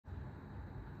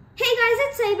guys,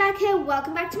 it's Sayback here.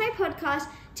 Welcome back to my podcast.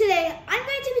 Today, I'm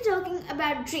going to be talking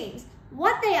about dreams,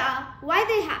 what they are, why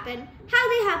they happen, how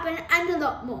they happen, and a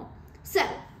lot more. So,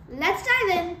 let's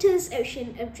dive into this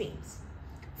ocean of dreams.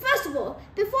 First of all,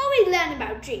 before we learn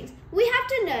about dreams, we have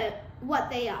to know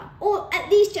what they are, or at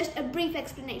least just a brief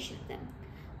explanation of them.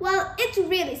 Well, it's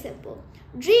really simple.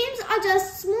 Dreams are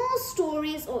just small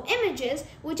stories or images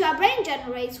which our brain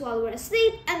generates while we're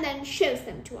asleep and then shows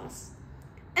them to us.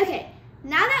 Okay,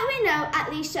 now that we know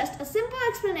at least just a simple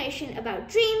explanation about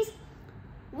dreams,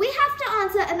 we have to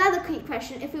answer another key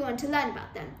question if we want to learn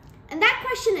about them. And that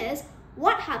question is,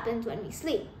 what happens when we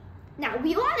sleep? Now,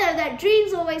 we all know that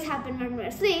dreams always happen when we're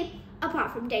asleep,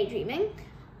 apart from daydreaming.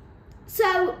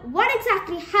 So, what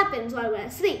exactly happens while we're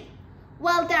asleep?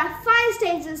 Well, there are 5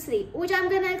 stages of sleep, which I'm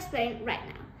going to explain right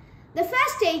now. The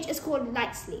first stage is called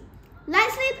light sleep.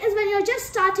 Light sleep is when you're just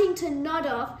starting to nod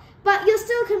off, but you're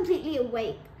still completely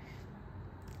awake.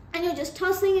 And you're just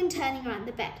tossing and turning around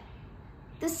the bed.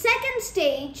 The second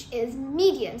stage is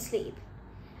medium sleep.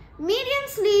 Medium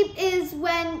sleep is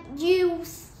when you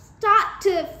start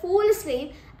to fall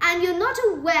asleep and you're not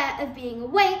aware of being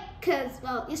awake because,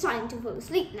 well, you're starting to fall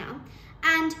asleep now.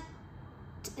 And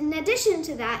in addition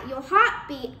to that, your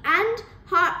heartbeat and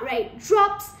heart rate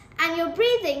drops and your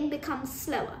breathing becomes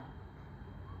slower.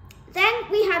 Then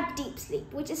we have deep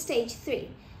sleep, which is stage 3.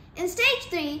 In stage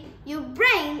 3, your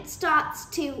brain starts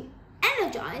to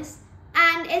energize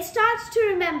and it starts to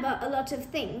remember a lot of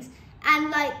things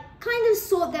and kind of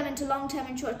sort them into long-term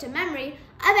and short-term memory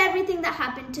of everything that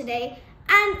happened today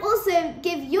and also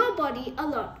give your body a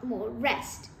lot more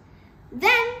rest.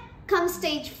 Then comes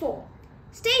stage 4.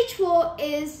 Stage 4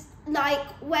 is like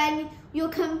when you're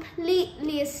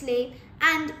completely asleep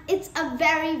and it's a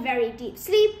very, very deep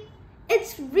sleep.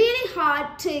 It's really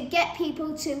hard to get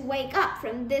people to wake up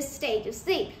from this stage of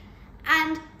sleep.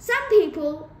 And some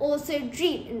people also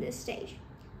dream in this stage.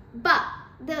 But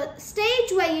the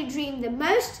stage where you dream the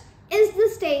most is the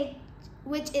stage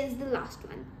which is the last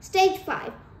one. Stage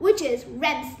 5, which is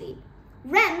REM sleep.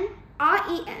 REM,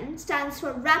 R-E-M, stands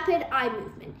for rapid eye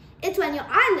movement. It's when your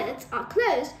eyelids are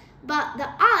closed, but the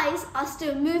eyes are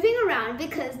still moving around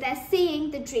because they're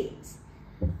seeing the dreams.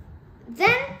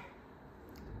 Then,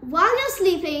 while you're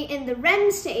sleeping in the REM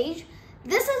stage,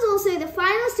 this is also the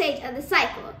final stage of the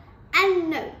cycle. And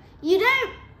no,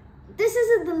 this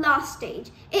isn't the last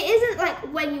stage. It isn't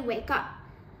like when you wake up.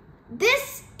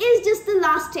 This is just the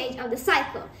last stage of the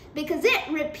cycle because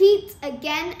it repeats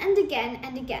again and again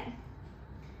and again.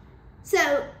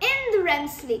 So in the REM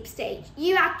sleep stage,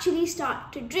 you actually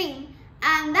start to dream,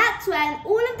 and that's when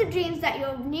all of the dreams that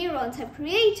your neurons have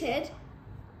created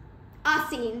are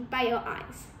seen by your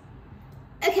eyes.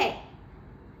 Okay,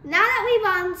 now that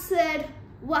we've answered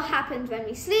what happens when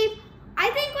we sleep, I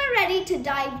think we're ready to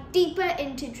dive deeper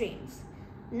into dreams.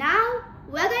 Now,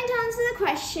 we're going to answer the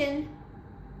question,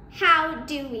 how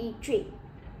do we dream?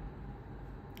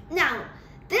 Now,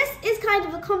 this is kind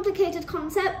of a complicated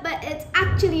concept, but it's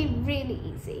actually really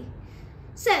easy.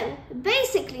 So,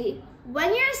 basically,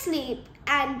 when you're asleep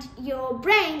and your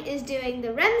brain is doing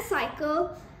the REM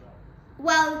cycle,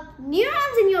 well,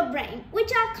 neurons in your brain,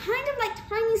 which are kind of like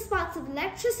tiny sparks of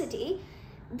electricity,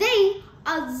 they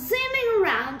are zooming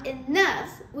around in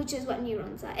nerves, which is what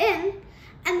neurons are in,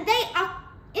 and they are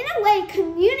in a way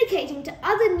communicating to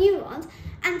other neurons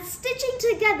and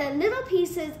stitching together little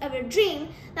pieces of a dream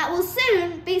that will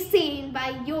soon be seen by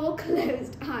your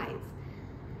closed eyes.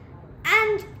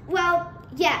 And, well,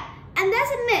 yeah, and there's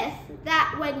a myth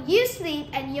that when you sleep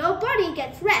and your body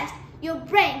gets rest, your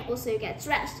brain also gets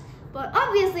rest. But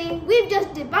obviously, we've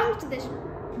just debunked this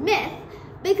myth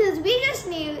because we just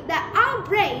knew that our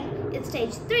brain in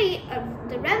stage 3 of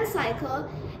the REM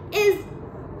cycle is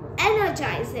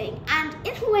energizing and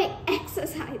in a way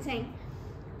exercising.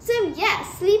 So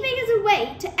yes, sleeping is a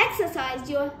way to exercise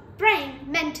your brain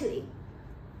mentally.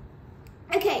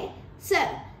 Okay, so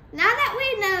now that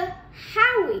we know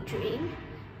how we dream,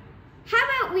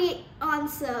 how about we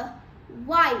answer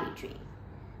why we dream?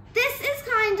 This is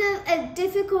kind of a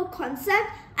difficult concept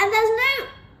and there's no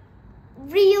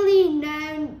really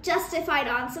known justified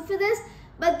answer for this,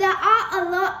 but there are a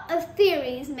lot of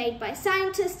theories made by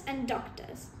scientists and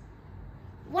doctors.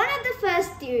 One of the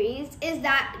first theories is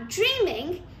that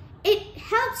dreaming, it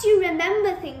helps you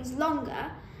remember things longer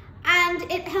and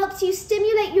it helps you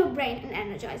stimulate your brain and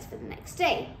energize for the next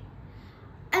day.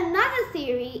 Another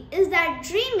theory is that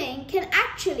dreaming can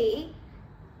actually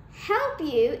help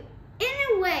you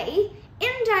in a way,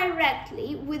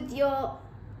 indirectly, with your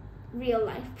real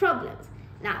life problems.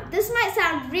 Now, this might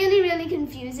sound really, really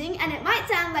confusing and it might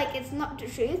sound like it's not the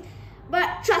truth,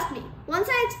 But trust me, once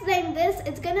I explain this,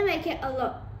 it's going to make it a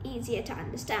lot easier to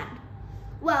understand.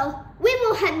 Well, we've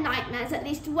all had nightmares at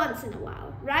least once in a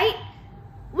while, right?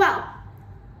 Well,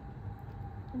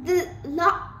 the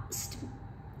last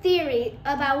theory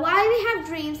about why we have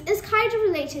dreams is kind of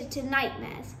related to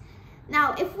nightmares.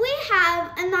 Now, if we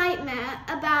have a nightmare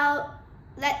about,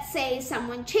 let's say,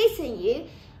 someone chasing you,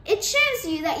 it shows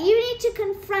you that you need to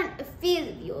confront a fear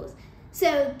of yours.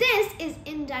 So this is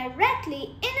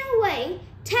indirectly, in a way,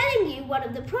 telling you one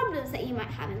of the problems that you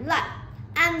might have in life.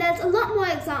 And there's a lot more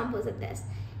examples of this.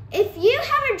 If you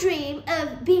have a dream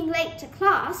of being late to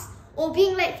class, or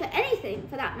being late for anything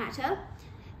for that matter,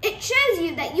 it shows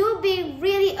you that you're being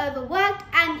really overworked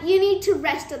and you need to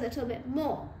rest a little bit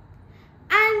more.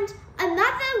 And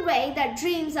another way that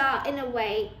dreams are, in a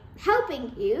way,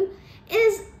 helping you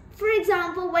is, for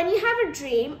example, when you have a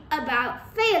dream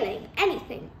about failing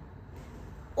anything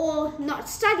or not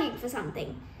studying for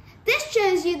something. This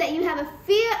shows you that you have a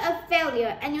fear of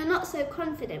failure and you're not so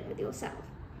confident with yourself.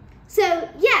 So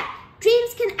yeah,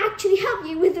 dreams can actually help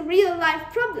you with the real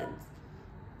life problems.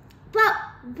 But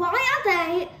why are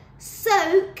they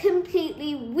so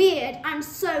completely weird and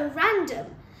so random?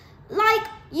 Like,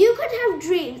 you could have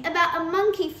dreams about a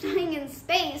monkey flying in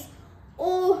space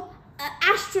or an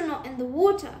astronaut in the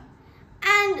water.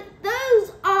 And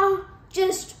those are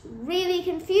just really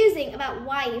confusing about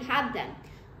why you have them.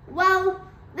 Well,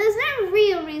 there's no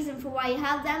real reason for why you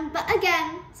have them, but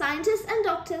again, scientists and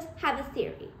doctors have a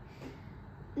theory.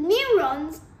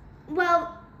 Neurons,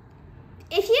 well,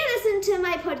 if you listen to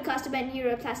my podcast about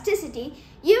neuroplasticity,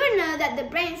 you would know that the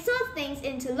brain sorts things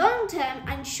into long-term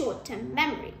and short-term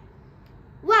memory.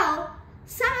 Well,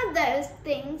 some of those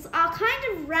things are kind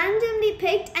of randomly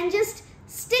picked and just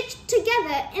stitched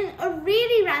together in a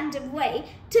really random way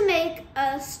to make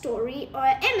a story or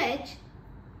an image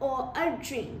or a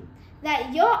dream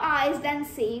that your eyes then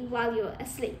see while you're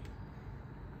asleep.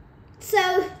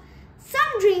 So,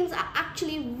 some dreams are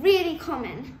actually really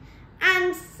common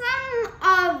and some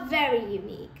are very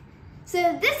unique.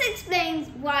 So this explains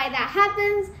why that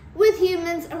happens with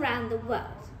humans around the world.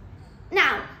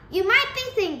 Now, you might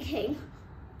be thinking,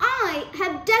 I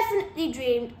have definitely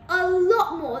dreamed a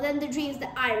lot more than the dreams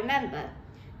that I remember.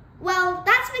 Well,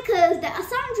 that's because there are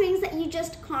some dreams that you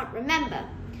just can't remember.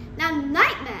 Now,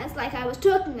 nightmares, like I was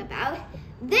talking about,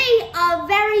 they are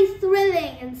very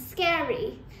thrilling and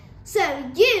scary.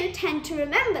 So you tend to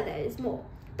remember those more.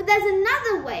 But there's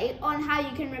another way on how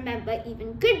you can remember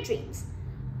even good dreams.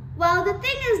 Well, the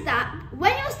thing is that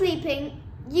when you're sleeping,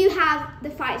 you have the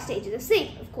 5 stages of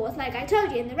sleep, of course, like I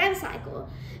told you in the REM cycle.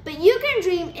 But you can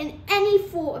dream in any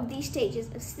 4 of these stages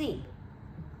of sleep.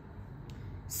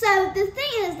 So the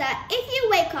thing is that if you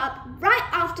wake up right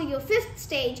after your 5th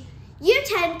stage, you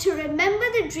tend to remember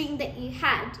the dream that you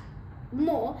had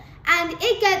more, and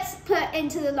it gets put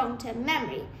into the long-term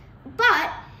memory.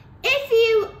 But if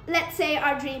you, let's say,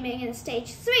 are dreaming in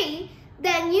stage 3,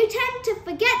 then you tend to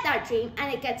forget that dream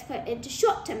and it gets put into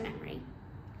short-term memory.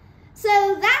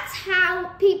 So that's how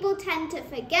people tend to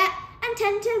forget and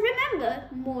tend to remember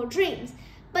more dreams.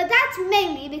 But that's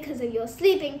mainly because of your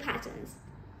sleeping patterns.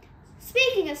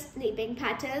 Speaking of sleeping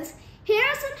patterns, here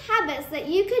are some habits that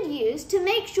you could use to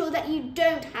make sure that you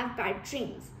don't have bad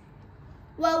dreams.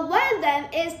 Well, one of them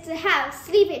is to have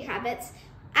sleeping habits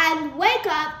and wake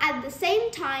up at the same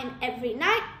time every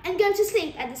night and go to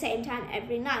sleep at the same time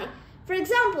every night. For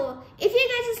example, if you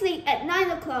go to sleep at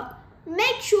 9 o'clock,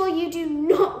 make sure you do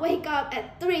not wake up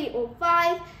at 3 or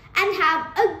 5 and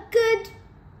have a good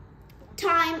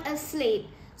time of sleep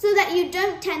so that you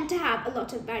don't tend to have a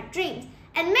lot of bad dreams.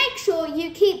 And make sure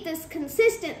you keep this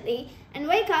consistently and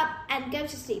wake up and go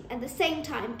to sleep at the same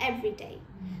time every day.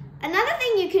 Another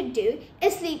thing you could do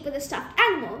is sleep with a stuffed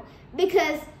animal,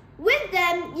 because with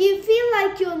them you feel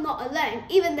like you're not alone,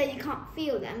 even though you can't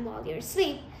feel them while you're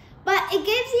asleep. But it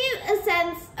gives you a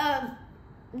sense of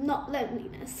not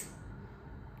loneliness.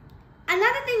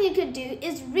 Another thing you could do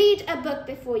is read a book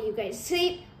before you go to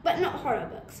sleep, but not horror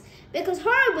books. Because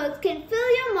horror books can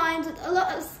fill your mind with a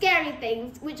lot of scary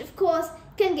things, which of course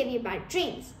can give you bad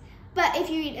dreams. But if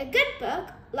you read a good book,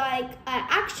 like an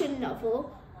action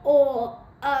novel or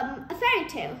a fairy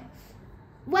tale,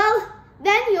 well,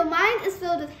 then your mind is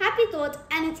filled with happy thoughts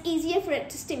and it's easier for it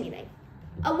to stimulate.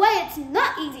 A way it's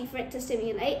not easy for it to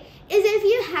stimulate is if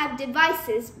you have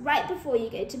devices right before you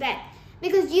go to bed.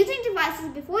 Because using devices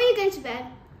before you go to bed,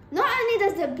 not only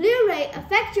does the blue ray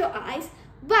affect your eyes,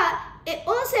 but it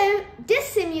also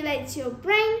dissimulates your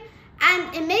brain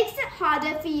and it makes it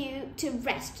harder for you to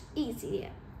rest easier.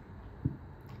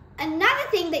 Another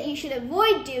thing that you should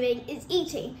avoid doing is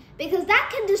eating, because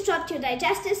that can disrupt your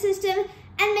digestive system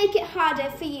and make it harder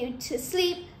for you to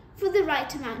sleep for the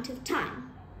right amount of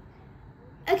time.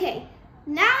 Okay,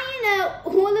 now you know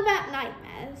all about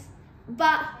nightmares,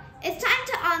 but it's time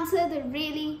to answer the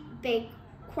really big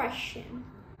question.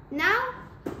 Now,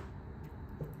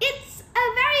 it's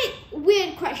a very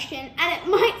weird question and it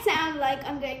might sound like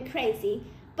I'm going crazy,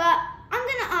 but I'm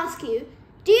going to ask you,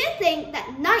 do you think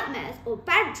that nightmares or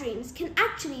bad dreams can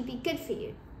actually be good for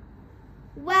you?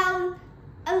 Well,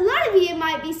 a lot of you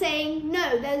might be saying,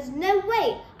 no, there's no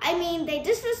way. I mean, they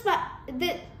disrupt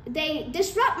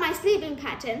my sleeping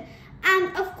pattern,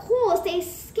 and of course they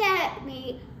scare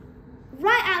me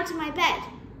right out of my bed.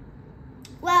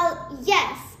 Well,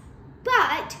 yes,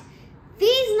 but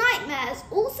these nightmares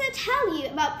also tell you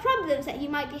about problems that you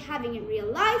might be having in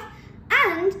real life,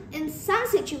 and in some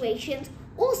situations,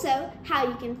 also how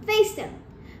you can face them.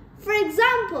 For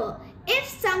example, if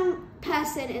some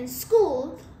person in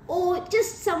school or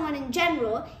just someone in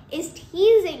general is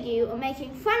teasing you or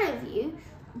making fun of you,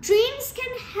 dreams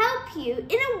can help you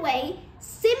in a way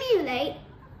simulate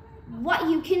what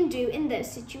you can do in those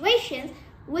situations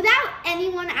without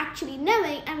anyone actually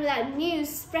knowing and without news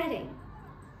spreading.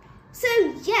 So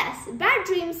yes, bad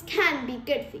dreams can be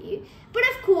good for you, but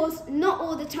of course not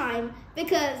all the time,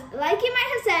 because like you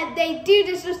might have said, they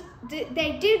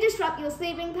do disrupt your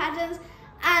sleeping patterns,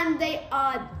 and they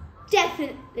are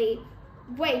definitely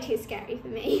way too scary for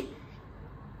me.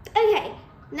 Okay,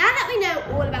 now that we know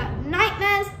all about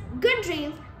nightmares, good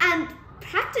dreams, and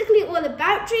practically all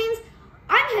about dreams,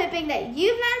 I'm hoping that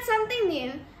you've learned something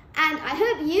new, and I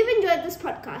hope you've enjoyed this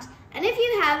podcast. And if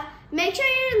you have, make sure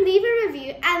you leave a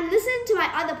review and listen to my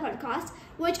other podcasts,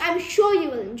 which I'm sure you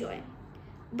will enjoy.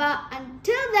 But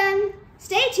until then,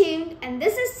 stay tuned, and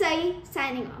this is Sai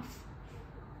signing off.